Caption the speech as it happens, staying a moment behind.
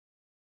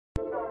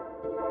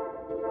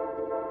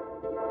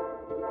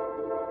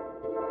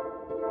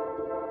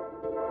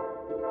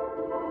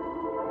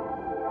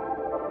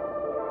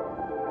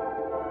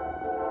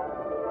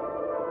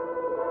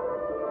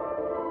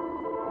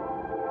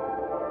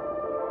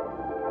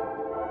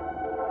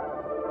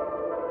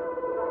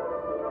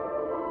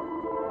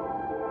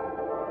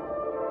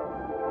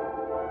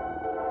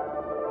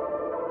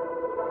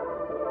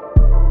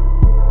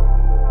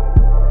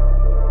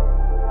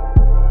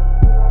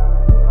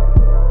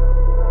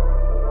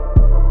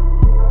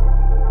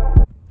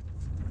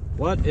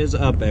What is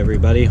up,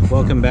 everybody?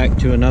 Welcome back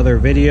to another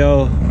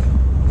video.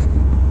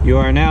 You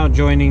are now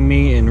joining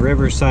me in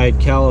Riverside,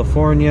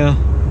 California.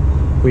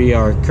 We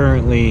are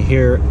currently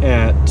here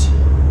at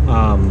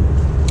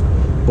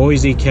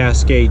Boise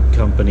Cascade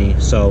Company.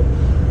 So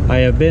I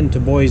have been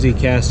to Boise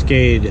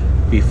Cascade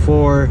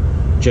before,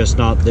 just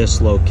not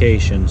this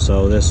location.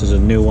 So this is a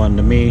new one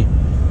to me.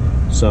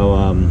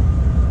 So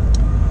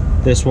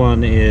this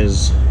one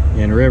is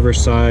in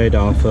Riverside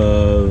off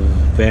of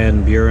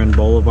Van Buren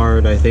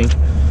Boulevard, I think.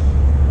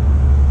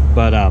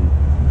 But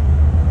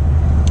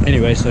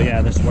anyway, so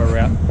yeah, this is where we're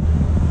at.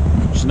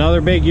 Just another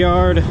big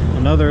yard,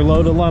 another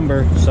load of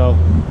lumber. So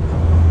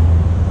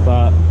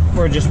but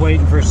we're just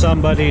waiting for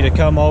somebody to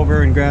come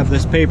over and grab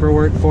this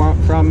paperwork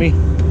from me.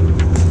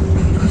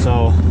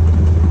 So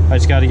I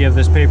just got to give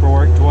this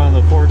paperwork to one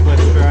of the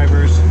forklift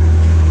drivers.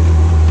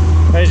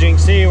 As you can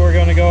see, we're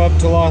going to go up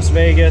to Las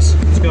Vegas.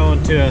 It's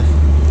going to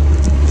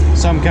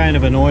some kind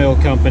of an oil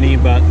company,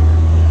 but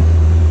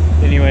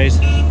anyways,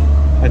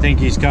 I think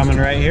he's coming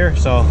right here,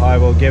 so I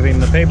will give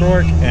him the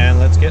paperwork and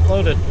let's get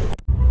loaded.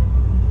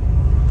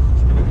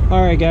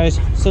 Alright guys,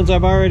 since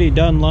I've already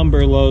done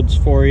lumber loads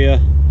for you,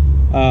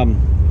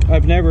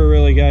 I've never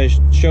really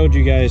showed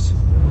you guys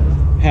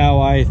how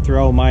I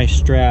throw my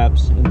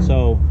straps, and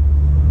so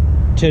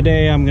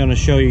today I'm going to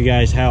show you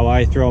guys how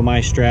I throw my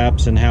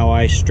straps and how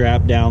I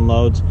strap down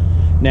loads.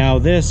 Now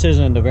this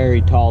isn't a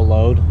very tall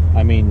load.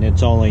 I mean,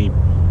 it's only,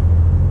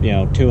 you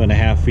know,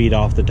 2.5 feet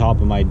off the top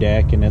of my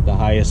deck, and at the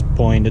highest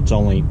point it's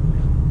only,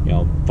 you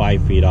know,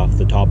 5 feet off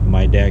the top of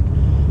my deck.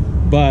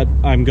 But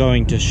I'm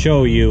going to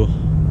show you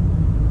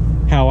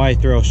how I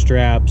throw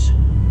straps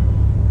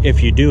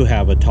if you do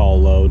have a tall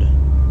load.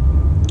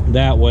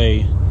 That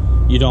way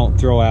you don't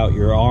throw out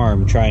your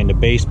arm trying to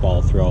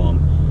baseball throw them,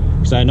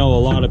 because I know a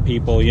lot of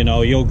people, you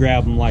know, you'll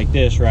grab them like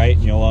this, right,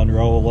 and you'll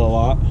unroll a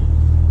lot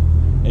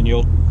and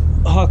you'll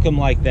huck them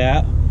like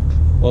that.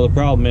 Well, the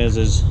problem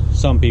is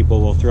some people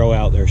will throw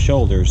out their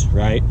shoulders,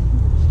 right?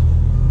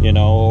 You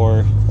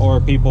know, or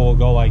people will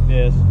go like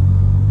this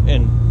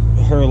and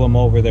hurl them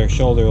over their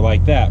shoulder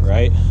like that,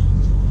 right?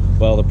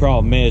 Well, the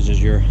problem is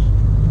your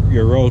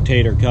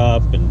rotator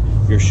cuff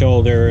and your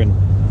shoulder, and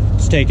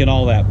it's taking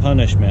all that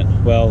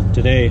punishment. Well,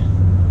 today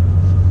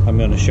I'm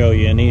going to show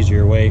you an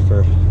easier way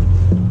for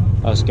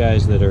us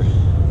guys that are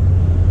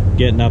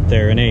getting up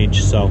there in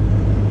age. So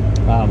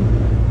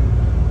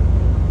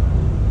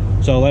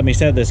so let me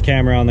set this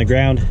camera on the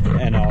ground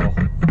and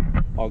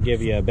I'll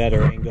give you a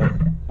better angle.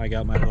 I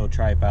got my little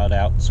tripod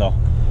out, so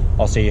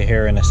I'll see you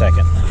here in a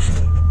second.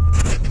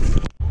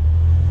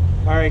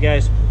 Alright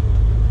guys,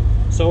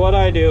 so what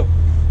I do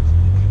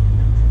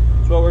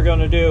is, what we're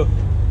going to do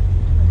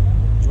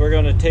is we're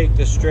going to take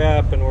the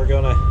strap and we're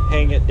going to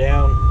hang it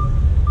down,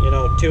 you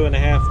know,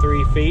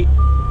 2.5–3 feet,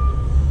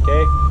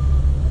 okay?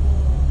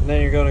 And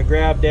then you're going to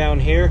grab down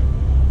here.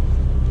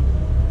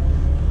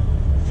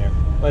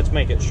 Let's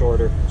make it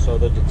shorter so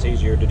that it's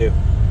easier to do.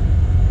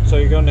 So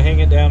you're going to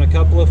hang it down a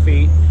couple of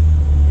feet.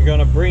 You're going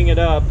to bring it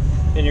up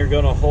and you're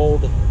going to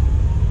hold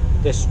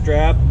the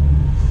strap,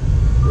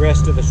 the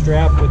rest of the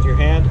strap with your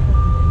hand.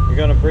 You're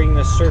going to bring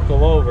this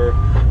circle over.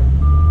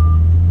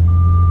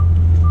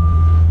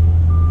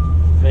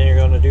 Then you're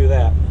going to do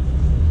that.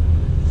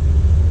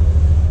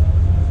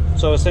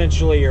 So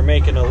essentially you're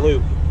making a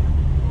loop.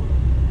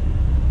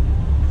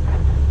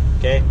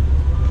 Okay?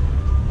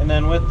 And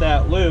then with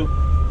that loop,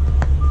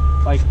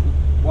 like,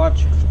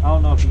 watch, I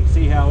don't know if you can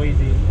see how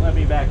easy, let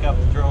me back up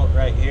and throw it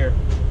right here.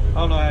 I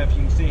don't know if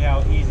you can see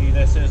how easy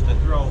this is to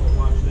throw.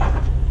 Watch this.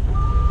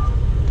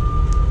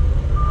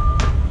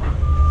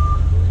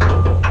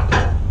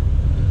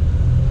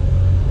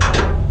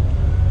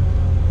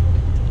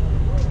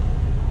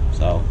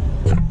 So,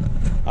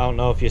 I don't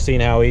know if you've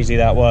seen how easy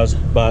that was,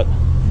 but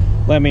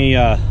let me,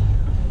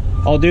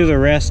 I'll do the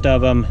rest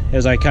of them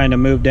as I kind of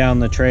move down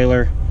the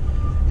trailer,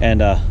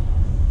 and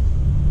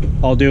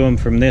I'll do them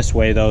from this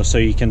way though, so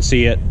you can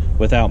see it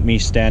without me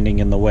standing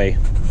in the way.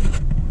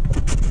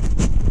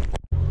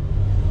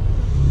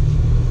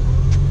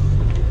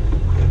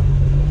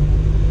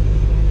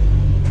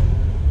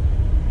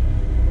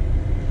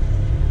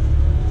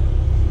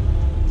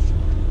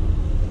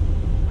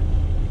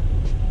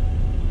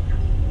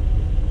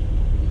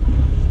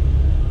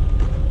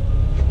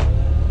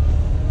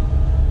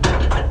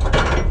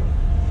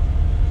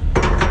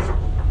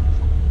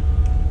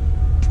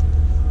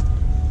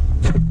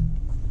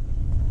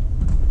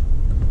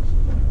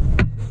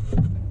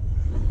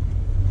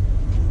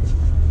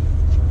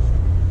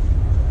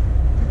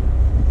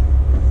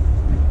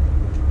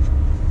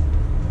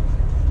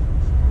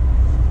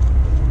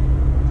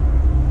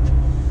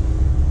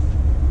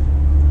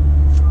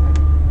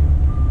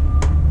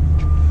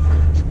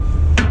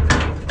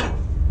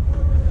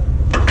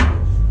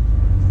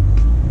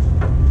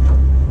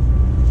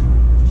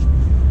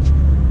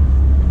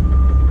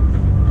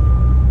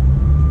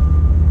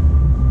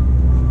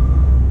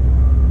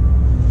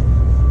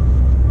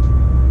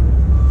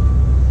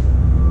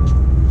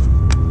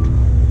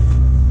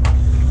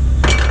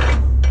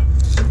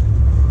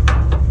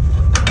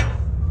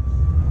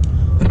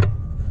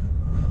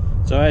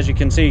 So as you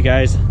can see,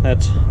 guys,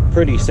 that's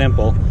pretty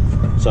simple.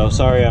 So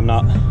sorry I'm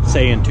not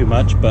saying too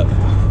much, but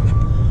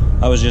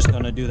I was just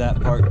gonna do that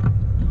part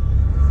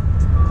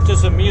to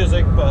some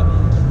music. But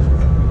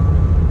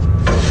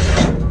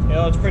you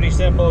know, it's pretty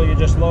simple. You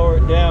just lower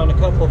it down a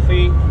couple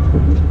feet,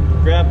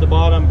 grab the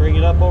bottom, bring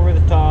it up over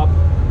the top,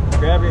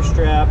 grab your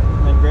strap,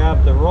 and then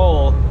grab the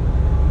roll,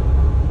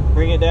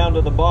 bring it down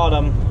to the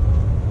bottom,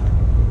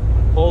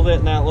 hold it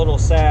in that little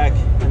sack,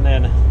 and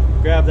then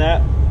grab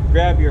that,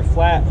 grab your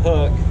flat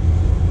hook,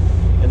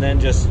 and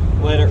then just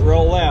let it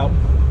roll out.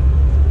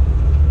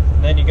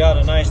 And then you got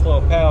a nice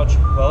little pouch.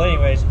 Well,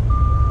 anyways,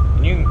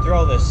 and you can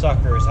throw this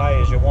sucker as high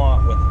as you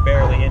want with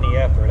barely any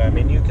effort. I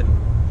mean, you can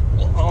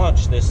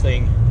launch this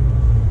thing,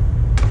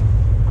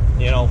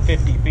 you know,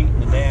 50 feet in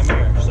the damn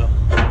air. So,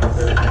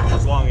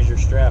 as long as your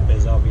strap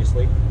is,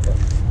 obviously. But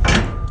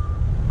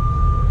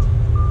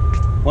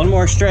one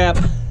more strap.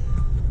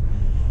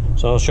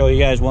 So I'll show you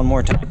guys one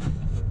more time.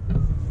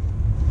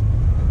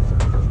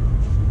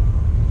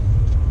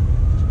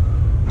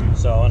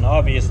 So, and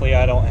obviously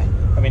I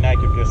mean, I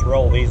could just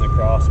roll these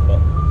across,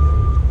 but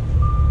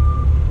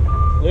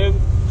loop,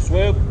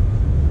 swoop,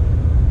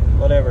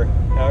 whatever.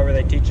 However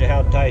they teach you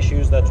how to tie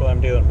shoes, that's what I'm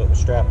doing, but with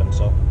strapping.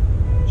 So,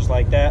 just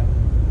like that.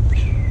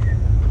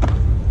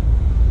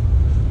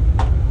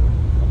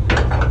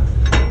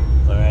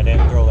 Sorry, I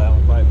didn't throw that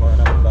one quite far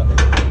enough, but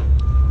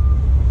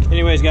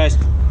anyways, guys,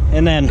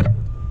 and then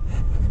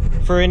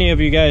for any of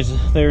you guys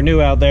that are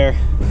new out there,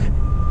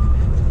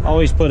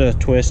 always put a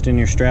twist in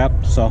your strap.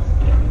 So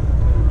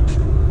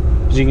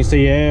as you can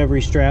see,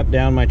 every strap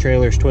down my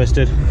trailer is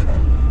twisted.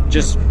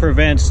 Just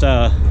prevents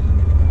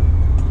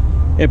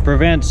it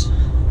prevents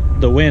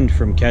the wind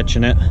from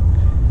catching it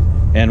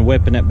and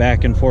whipping it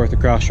back and forth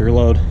across your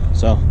load.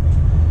 So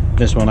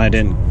this one I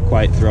didn't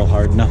quite throw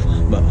hard enough,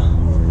 but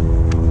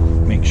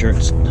make sure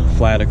it's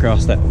flat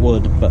across that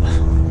wood.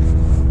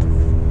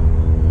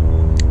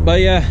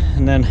 But yeah,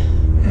 and then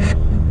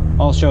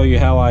I'll show you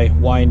how I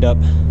wind up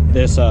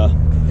this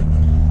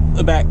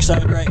the back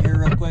side right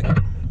here real quick.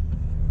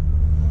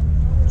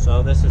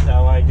 So this is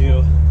how I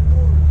do.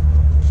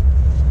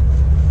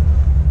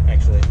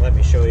 Actually, let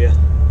me show you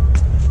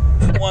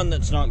one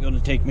that's not going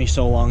to take me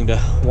so long to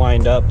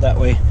wind up. That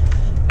way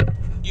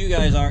you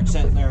guys aren't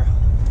sitting there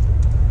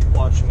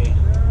watching me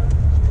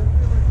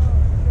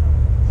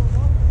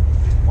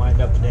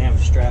wind up the damn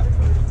strap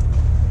for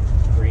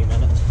 3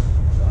 minutes.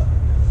 But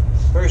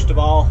first of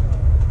all,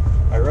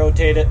 I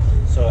rotate it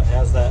so it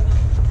has that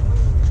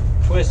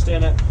twist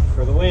in it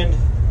for the wind.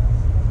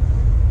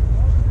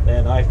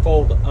 Then I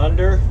fold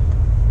under,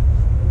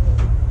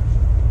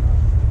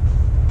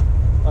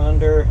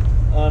 under,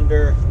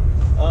 under,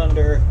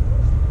 under,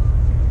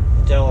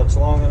 until it's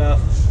long enough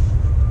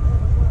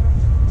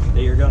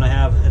that you're going to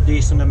have a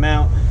decent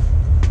amount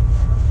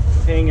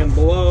hanging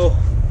below.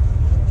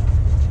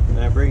 And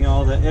I bring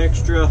all the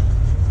extra,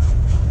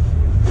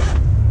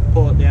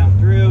 pull it down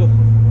through.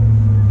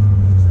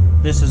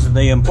 This is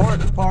the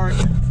important part.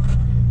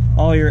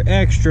 All your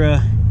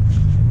extra,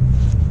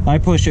 I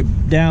push it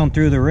down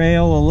through the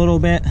rail a little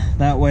bit.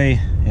 That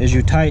way, as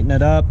you tighten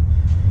it up,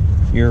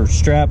 your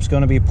strap's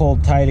going to be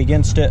pulled tight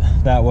against it.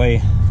 That way,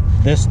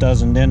 this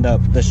doesn't end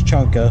up, this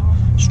chunk of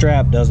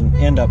strap doesn't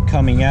end up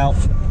coming out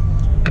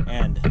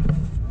and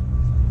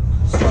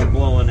start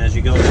blowing as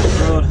you go down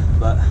the road.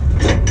 But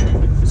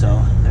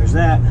so there's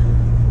that.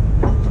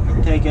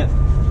 Take it,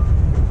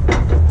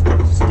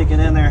 stick it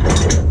in there,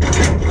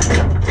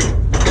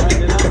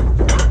 tighten it up.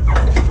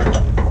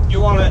 You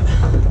want it,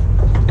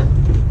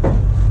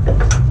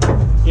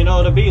 you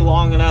know, to be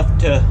long enough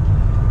to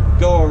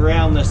go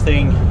around this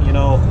thing, you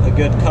know, a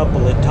good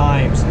couple of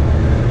times.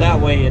 That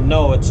way you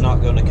know it's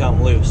not going to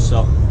come loose.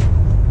 So,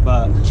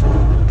 but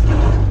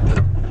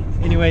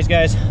anyways,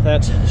 guys,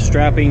 that's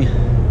strapping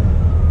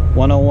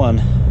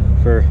 101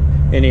 for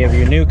any of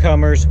you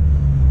newcomers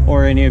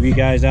or any of you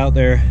guys out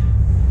there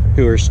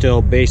who are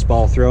still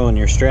baseball throwing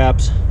your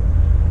straps.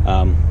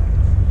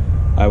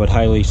 I would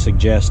highly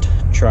suggest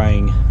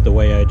trying the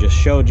way I just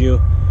showed you.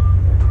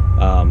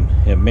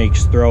 It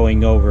makes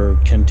throwing over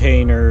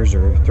containers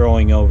or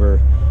throwing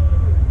over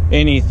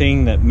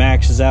anything that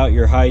maxes out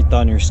your height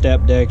on your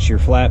step decks, your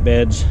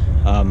flatbeds,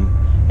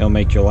 it'll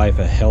make your life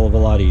a hell of a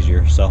lot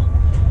easier. So,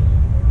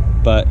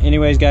 but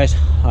anyways, guys,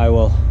 I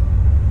will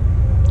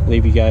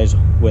leave you guys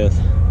with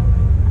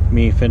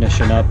me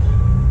finishing up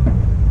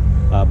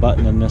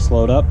buttoning this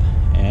load up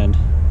and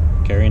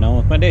carrying on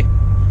with my day.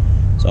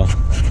 So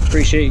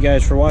appreciate you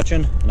guys for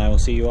watching, and I will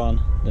see you on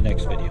the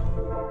next video.